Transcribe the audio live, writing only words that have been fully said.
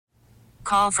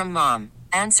call from mom.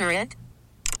 Answer it.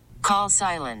 Call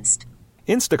silenced.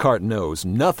 Instacart knows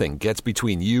nothing gets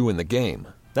between you and the game.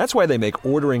 That's why they make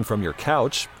ordering from your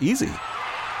couch easy.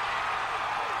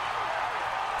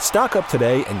 Stock up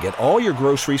today and get all your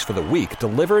groceries for the week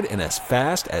delivered in as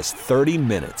fast as 30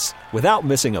 minutes without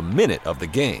missing a minute of the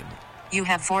game. You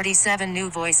have 47 new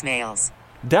voicemails.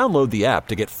 Download the app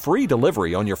to get free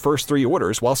delivery on your first 3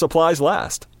 orders while supplies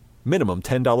last. Minimum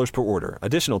 $10 per order.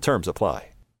 Additional terms apply.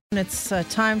 It's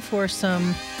time for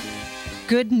some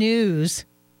good news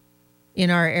in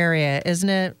our area, isn't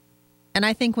it? And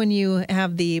I think when you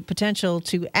have the potential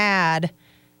to add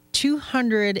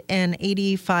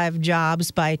 285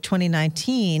 jobs by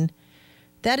 2019,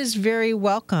 that is very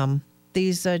welcome.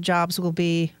 These jobs will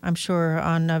be, I'm sure,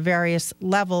 on various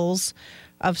levels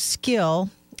of skill,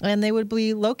 and they would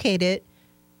be located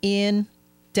in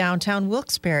downtown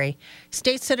Wilkes-Barre.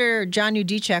 State Senator John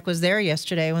Yudichak was there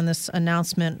yesterday when this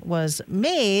announcement was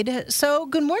made. So,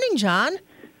 good morning, John.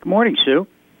 Good morning, Sue.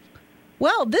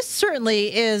 Well, this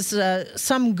certainly is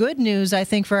some good news, I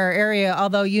think, for our area,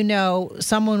 although,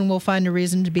 someone will find a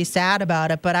reason to be sad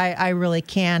about it, but I really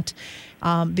can't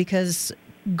because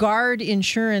Guard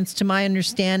Insurance, to my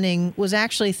understanding, was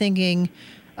actually thinking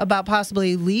about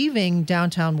possibly leaving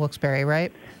downtown Wilkes-Barre,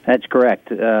 right? That's correct.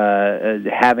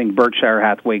 Having Berkshire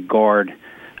Hathaway Guard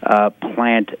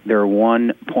plant their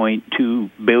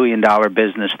 $1.2 billion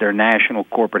business, their national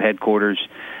corporate headquarters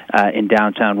in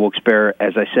downtown Wilkes-Barre,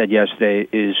 as I said yesterday,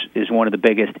 is one of the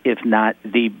biggest, if not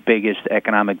the biggest,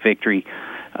 economic victory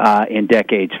in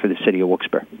decades for the city of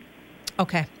Wilkes-Barre.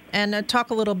 Okay. And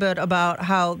talk a little bit about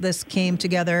how this came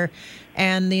together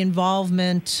and the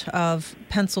involvement of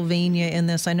Pennsylvania in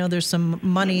this. I know there's some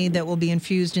money that will be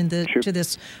infused into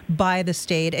this by the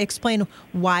state. Explain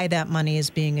why that money is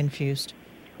being infused.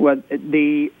 Well,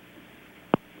 the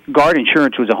Guard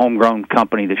Insurance was a homegrown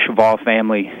company. The Cheval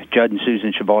family, Judd and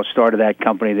Susan Cheval, started that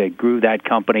company. They grew that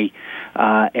company,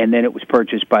 and then it was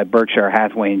purchased by Berkshire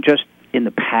Hathaway. And just in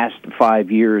the past 5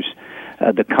 years,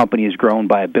 the company has grown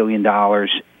by $1 billion,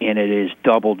 and it has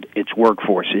doubled its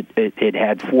workforce. It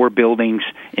had 4 buildings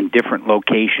in different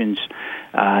locations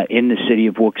in the city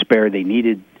of Wilkes-Barre. They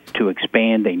needed to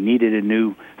expand. They needed a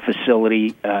new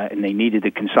facility, and they needed to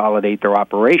consolidate their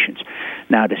operations.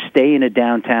 Now, to stay in a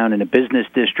downtown, in a business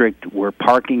district where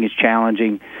parking is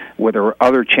challenging, where there are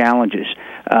other challenges,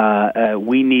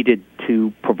 we needed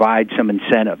to provide some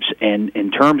incentives. And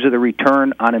in terms of the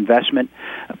return on investment,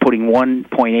 putting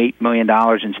 $1.8 million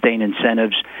in state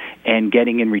incentives and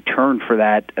getting in return for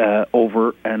that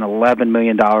over an $11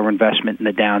 million investment in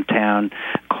the downtown,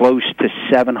 close to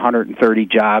 730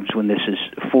 jobs when this is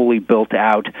fully built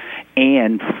out,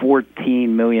 and $14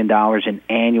 million in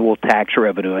annual tax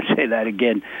revenue. I say that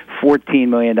again, $14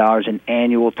 million in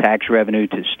annual tax revenue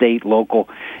to state, local,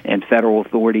 and federal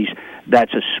authorities.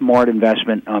 That's a smart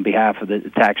investment on behalf of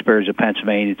the taxpayers of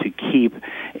Pennsylvania to keep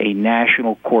a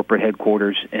national corporate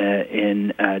headquarters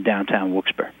in downtown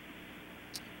Wilkes-Barre.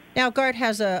 Now, Guard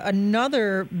has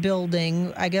another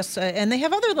building, I guess, and they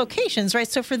have other locations, right?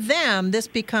 So for them, this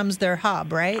becomes their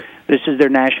hub, right? This is their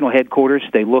national headquarters.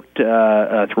 They looked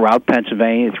throughout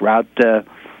Pennsylvania, throughout the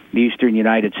eastern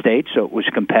United States, so it was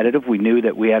competitive. We knew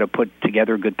that we had to put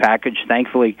together a good package.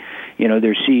 Thankfully,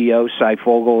 their CEO, Cy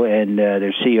Fogel, and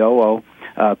their COO,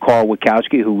 Carl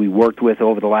Wachowski, who we worked with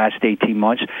over the last 18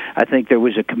 months. I think there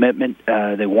was a commitment.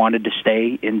 They wanted to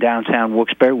stay in downtown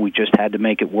Wilkes-Barre. We just had to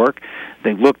make it work.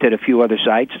 They looked at a few other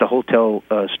sites, the Hotel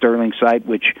Sterling site,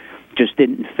 which just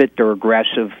didn't fit their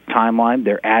aggressive timeline.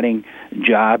 They're adding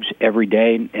jobs every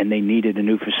day, and they needed a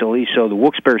new facility. So the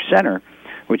Wilkes-Barre Center,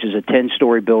 which is a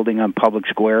 10-story building on Public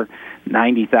Square,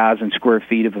 90,000 square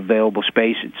feet of available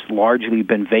space. It's largely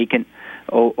been vacant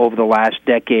over the last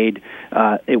decade.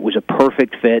 It was a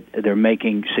perfect fit. They're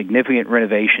making significant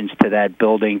renovations to that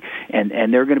building,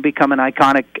 and they're going to become an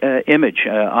iconic image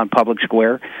on Public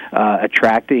Square,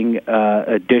 attracting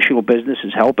additional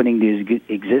businesses, helping the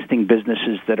existing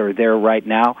businesses that are there right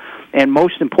now, and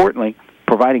most importantly,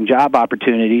 providing job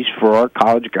opportunities for our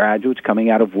college graduates coming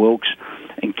out of Wilkes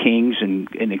and Kings and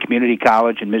the community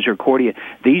college in Misericordia.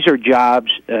 These are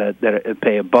jobs that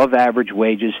pay above average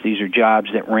wages. These are jobs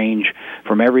that range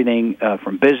from everything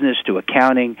from business to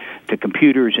accounting to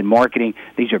computers and marketing.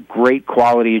 These are great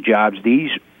quality of jobs.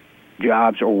 These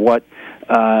jobs are what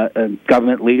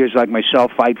government leaders like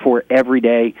myself fight for every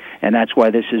day, and that's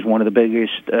why this is one of the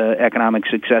biggest economic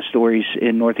success stories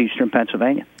in northeastern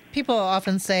Pennsylvania. People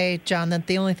often say, John, that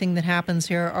the only thing that happens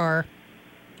here are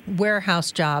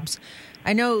warehouse jobs.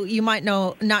 I know you might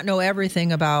not know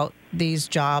everything about these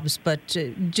jobs, but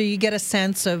do you get a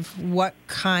sense of what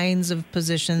kinds of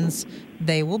positions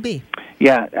they will be?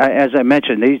 Yeah, as I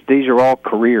mentioned, these are all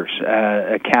careers,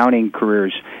 accounting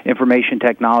careers, information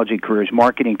technology careers,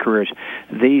 marketing careers.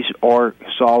 These are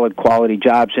solid quality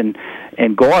jobs,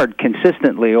 and Guard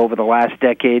consistently over the last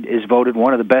decade is voted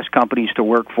one of the best companies to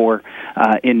work for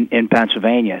in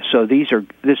Pennsylvania. So this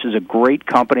is a great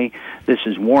company. This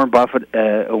is Warren Buffett,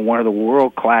 one of the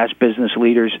world-class business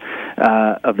leaders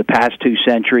of the past 2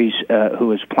 centuries,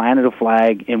 who has planted a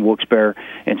flag in Wilkes-Barre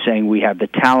and saying we have the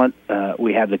talent,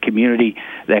 we have the community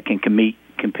that can compete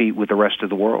with the rest of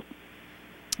the world.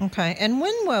 Okay, and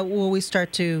when will we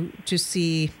start to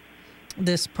see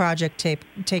this project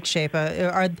take shape?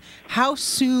 How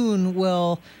soon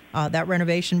will that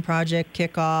renovation project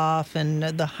kick off and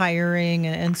the hiring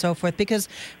and so forth? Because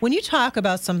when you talk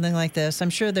about something like this, I'm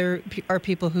sure there are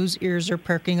people whose ears are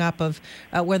perking up of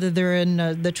whether they're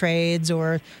in the trades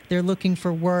or they're looking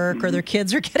for work or their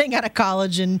kids are getting out of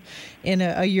college in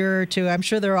a year or two. I'm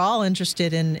sure they're all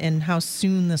interested in how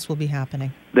soon this will be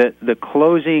happening. The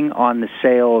closing on the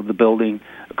sale of the building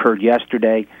occurred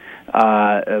yesterday.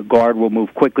 Guard will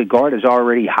move quickly. Guard has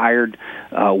already hired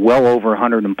well over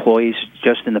 100 employees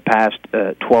just in the past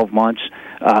 12 months.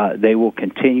 They will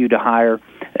continue to hire.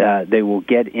 They will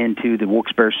get into the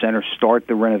Wilkes-Barre Center, start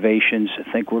the renovations. I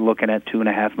think we're looking at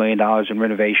 $2.5 million in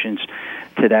renovations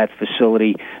to that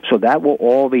facility. So that will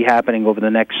all be happening over the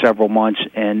next several months.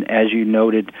 And as you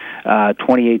noted,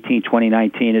 2018,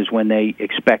 2019 is when they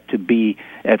expect to be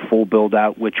at full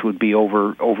build-out, which would be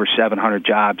over 700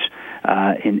 jobs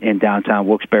in downtown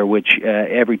Wilkes-Barre, which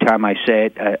every time I say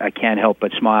it, I can't help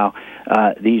but smile.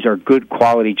 These are good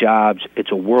quality jobs.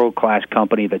 It's a world-class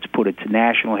company that's put it to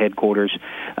national headquarters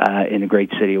in the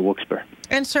great city of Wilkes-Barre.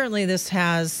 And certainly this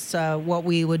has what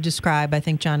we would describe, I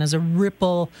think, John, as a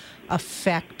ripple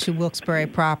effect to Wilkes-Barre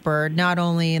proper, not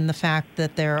only in the fact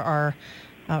that there are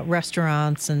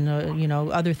restaurants and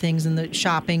other things in the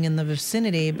shopping in the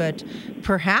vicinity, but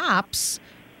perhaps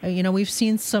we've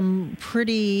seen some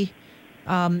pretty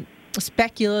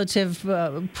speculative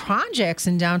projects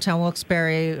in downtown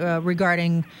Wilkes-Barre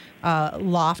regarding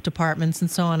loft apartments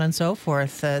and so on and so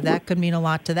forth. That could mean a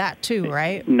lot to that too,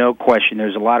 right? No question.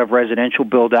 There's a lot of residential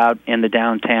build out in the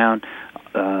downtown.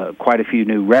 Quite a few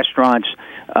new restaurants.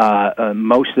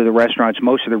 Most of the restaurants,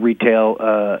 most of the retail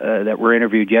that were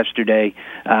interviewed yesterday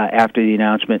after the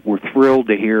announcement were thrilled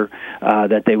to hear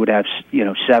that they would have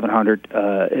 700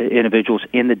 individuals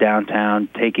in the downtown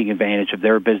taking advantage of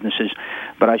their businesses.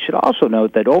 But I should also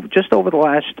note that just over the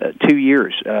last 2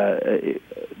 years,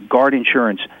 Guard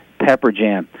Insurance, Pepper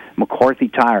Jam, McCarthy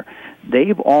Tire,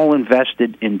 they've all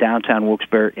invested in downtown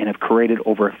Wilkes-Barre and have created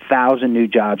over 1,000 new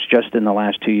jobs just in the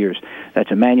last 2 years. That's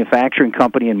a manufacturing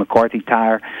company in McCarthy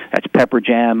Tire. That's Pepper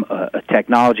Jam, a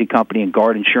technology company, and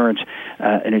Guard Insurance,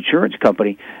 an insurance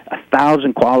company.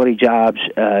 1,000 quality jobs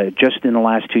just in the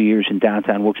last 2 years in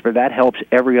downtown Wilkes-Barre. That helps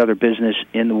every other business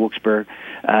in the Wilkes-Barre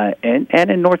and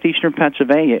in northeastern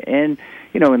Pennsylvania. And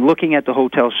in looking at the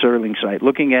Hotel Sterling site,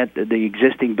 looking at the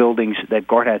existing buildings that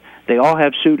Guard has, they all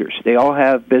have suitors. They all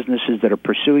have businesses that are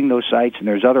pursuing those sites, and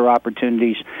there's other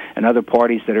opportunities and other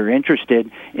parties that are interested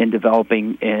in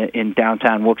developing in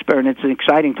downtown Wilkes-Barre, and it's an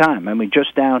exciting time. I mean,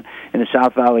 just down in the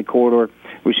South Valley corridor,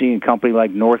 we're seeing a company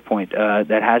like North Point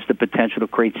that has the potential to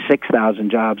create 6,000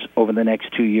 jobs over the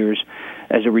next 2 years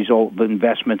as a result of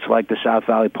investments like the South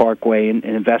Valley Parkway and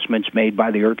investments made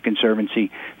by the Earth Conservancy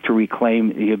to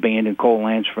reclaim the abandoned coal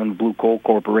lands from the Blue Coal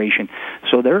Corporation.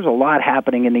 So there's a lot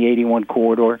happening in the 81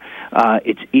 corridor.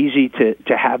 It's easy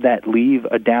to have that leave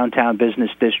a downtown business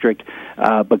district,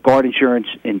 but Guard Insurance,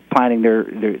 in planning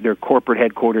their corporate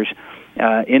headquarters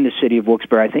in the city of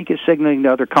Wilkes-Barre, I think is signaling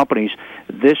to other companies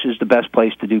this is the best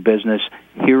place to do business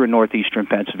here in northeastern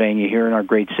Pennsylvania, here in our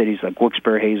great cities like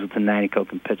Wilkes-Barre, Hazleton,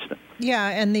 Nanticoke, and Pittston. Yeah,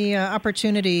 and the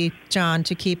opportunity, John,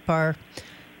 to keep our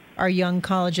young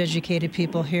college-educated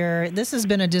people here. This has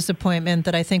been a disappointment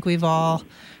that I think we've all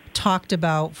talked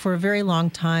about for a very long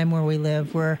time where we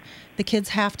live, where the kids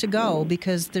have to go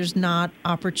because there's not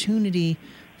opportunity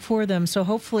for them. So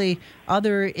hopefully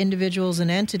other individuals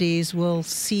and entities will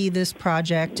see this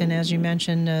project, and as you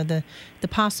mentioned, the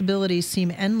possibilities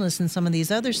seem endless in some of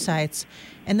these other sites,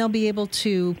 and they'll be able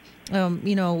to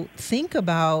think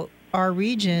about our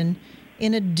region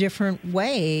in a different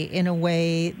way, in a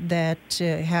way that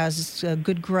has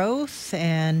good growth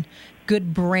and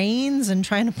good brains, and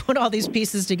trying to put all these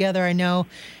pieces together, I know,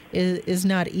 is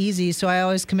not easy. So I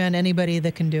always commend anybody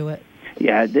that can do it.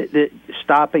 Yeah,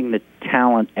 stopping the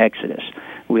talent exodus.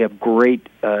 We have great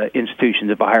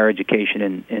institutions of higher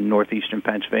education in northeastern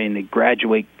Pennsylvania. They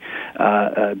graduate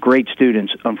great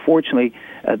students. Unfortunately,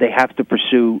 they have to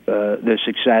pursue their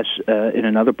success in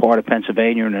another part of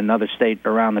Pennsylvania or in another state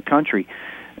around the country.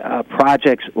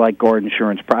 projects like Guard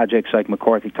Insurance, projects like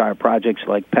McCarthy Tire, projects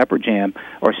like Pepper Jam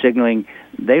are signaling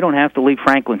they don't have to leave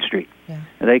Franklin Street. Yeah.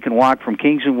 They can walk from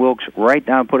Kings and Wilkes right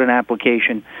down, put an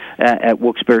application at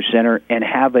Wilkes-Barre Center, and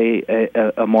have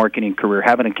a marketing career,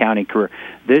 have an accounting career.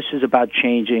 This is about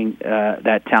changing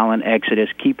that talent exodus,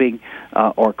 keeping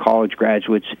our college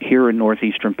graduates here in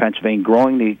northeastern Pennsylvania,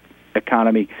 growing the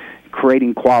economy,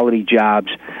 creating quality jobs,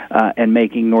 and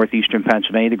making northeastern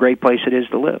Pennsylvania the great place it is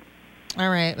to live. All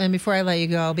right, and before I let you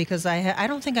go, because I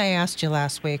don't think I asked you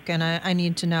last week, and I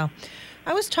need to know.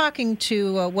 I was talking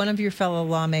to one of your fellow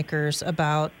lawmakers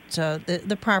about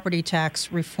the property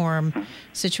tax reform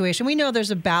situation. We know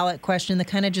there's a ballot question that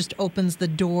kind of just opens the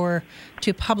door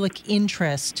to public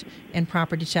interest in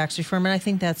property tax reform, and I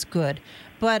think that's good.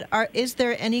 But is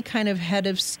there any kind of head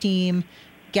of steam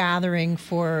gathering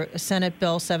for Senate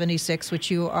Bill 76, which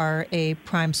you are a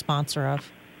prime sponsor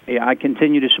of? Yeah, I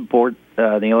continue to support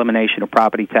the elimination of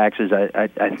property taxes.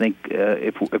 I think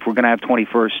if we're going to have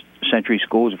 21st century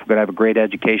schools, if we're going to have a great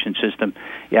education system,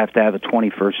 you have to have a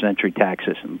 21st century tax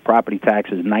system. Property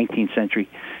tax is a 19th century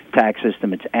tax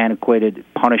system. It's antiquated. It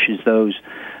punishes those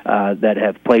that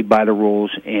have played by the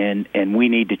rules, and we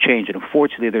need to change it.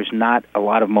 Unfortunately, there's not a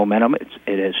lot of momentum.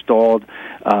 It has stalled.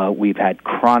 We've had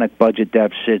chronic budget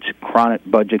deficits, chronic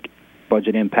budget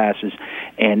impasses,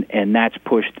 and that's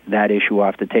pushed that issue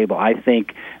off the table. I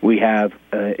think we have,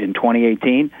 in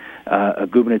 2018, a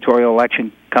gubernatorial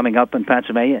election coming up in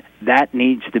Pennsylvania. That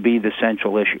needs to be the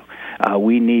central issue.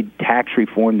 We need tax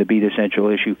reform to be the central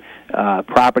issue.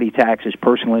 Property taxes,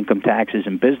 personal income taxes,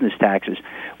 and business taxes.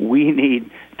 We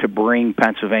need to bring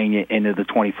Pennsylvania into the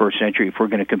 21st century if we're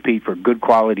going to compete for good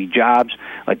quality jobs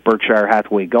like Berkshire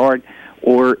Hathaway Guard,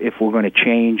 or if we're going to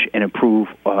change and improve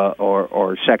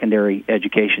our secondary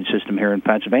education system here in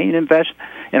Pennsylvania and invest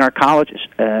in our colleges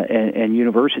and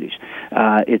universities.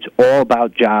 It's all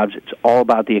about jobs. It's all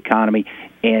about the economy.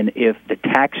 And if the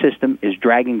tax system is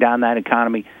dragging down that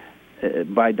economy,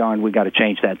 by darn, we got to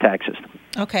change that tax system.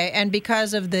 Okay, and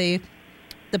because of the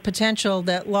potential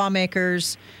that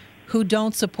lawmakers who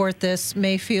don't support this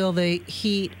may feel the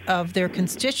heat of their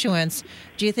constituents,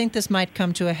 do you think this might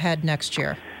come to a head next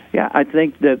year? Yeah, I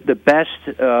think the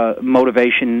best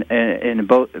motivation and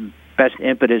best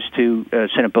impetus to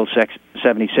Senate Bill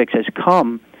 76 has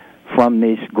come from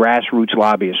these grassroots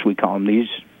lobbyists, we call them, these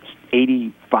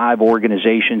 85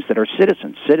 organizations that are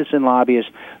citizen lobbyists,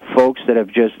 folks that have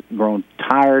just grown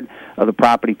tired of the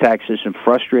property tax system,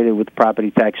 frustrated with the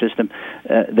property tax system.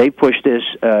 They pushed this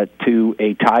to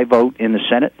a tie vote in the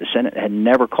Senate. The Senate had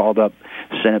never called up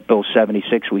Senate Bill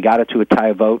 76. We got it to a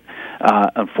tie vote.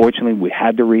 Unfortunately, we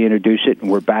had to reintroduce it, and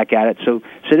we're back at it. So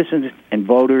citizens and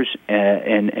voters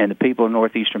and the people of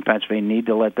northeastern Pennsylvania need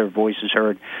to let their voices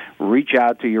heard. Reach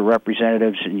out to your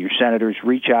representatives and your senators.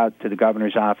 Reach out to the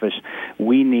governor's office.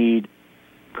 We need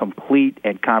complete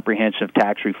and comprehensive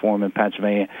tax reform in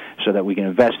Pennsylvania so that we can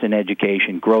invest in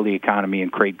education, grow the economy, and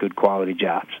create good quality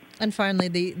jobs. And finally,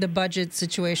 the budget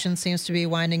situation seems to be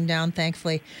winding down,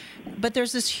 thankfully. But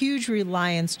there's this huge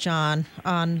reliance, John,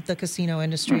 on the casino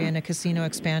industry and a casino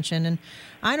expansion. And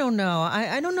I don't know.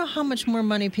 I don't know how much more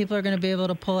money people are going to be able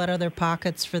to pull out of their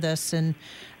pockets for this. And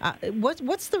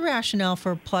what's the rationale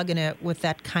for plugging it with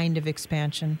that kind of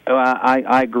expansion?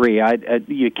 I agree.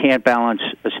 You can't balance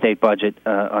a state budget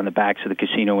on the backs of the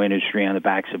casino industry, on the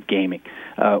backs of gaming,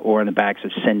 or on the backs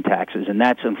of sin taxes. And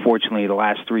that's, unfortunately, the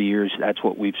last 3 years, that's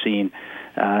what we've seen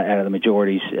out of the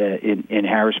majorities in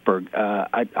Harrisburg.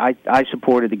 I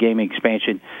supported the gaming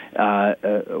expansion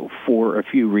for a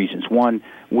few reasons. One,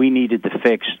 we needed to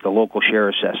fix the local share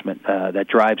assessment that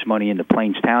drives money into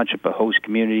Plains Township, a host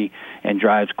community, and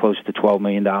drives close to $12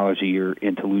 million a year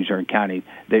into Luzerne County.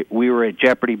 We were at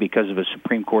jeopardy because of a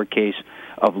Supreme Court case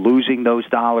of losing those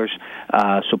dollars.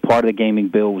 So part of the gaming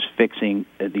bill was fixing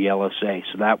the LSA.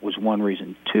 So that was one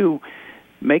reason. Two,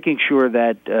 making sure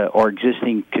that our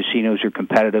existing casinos are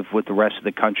competitive with the rest of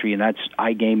the country, and that's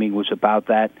iGaming was about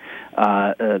that.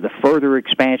 The further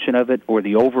expansion of it, or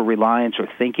the over-reliance or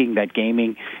thinking that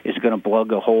gaming is going to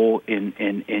plug a hole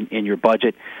in your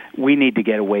budget, we need to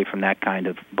get away from that kind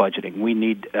of budgeting. We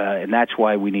need, and that's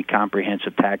why we need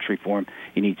comprehensive tax reform.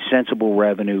 You need sensible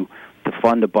revenue to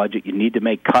fund the budget. You need to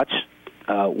make cuts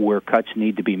where cuts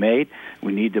need to be made.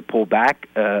 We need to pull back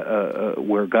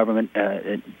where government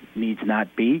needs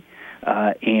not be.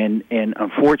 And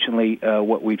unfortunately,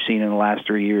 what we've seen in the last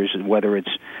 3 years, whether it's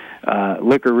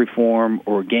liquor reform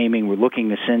or gaming, we're looking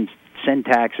to send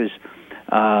taxes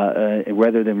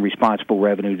rather than responsible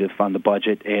revenue to fund the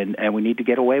budget, and we need to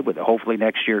get away with it, hopefully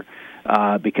next year,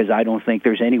 because I don't think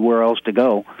there's anywhere else to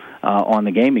go on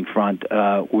the gaming front.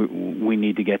 We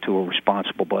need to get to a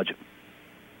responsible budget.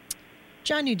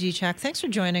 John Yudichak, thanks for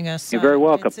joining us. You're very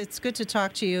welcome. It's good to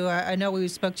talk to you. I know we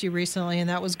spoke to you recently, and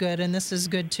that was good, and this is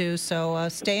good too. So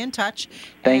stay in touch.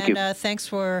 Thank you. And thanks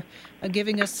for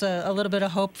giving us a little bit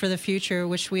of hope for the future,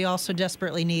 which we also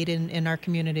desperately need in our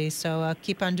community. So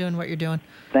keep on doing what you're doing.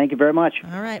 Thank you very much.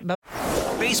 All right.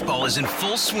 Baseball is in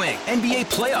full swing. NBA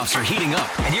playoffs are heating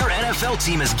up, and your NFL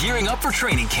team is gearing up for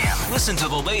training camp. Listen to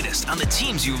the latest on the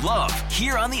teams you love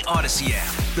here on the Odyssey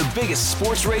app. The biggest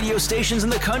sports radio stations in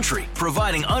the country,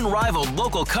 providing unrivaled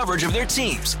local coverage of their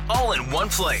teams, all in one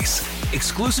place.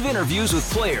 Exclusive interviews with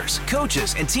players,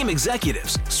 coaches, and team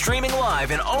executives, streaming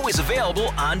live and always available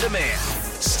on demand.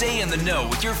 Stay in the know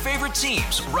with your favorite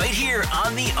teams right here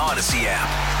on the Odyssey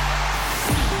app.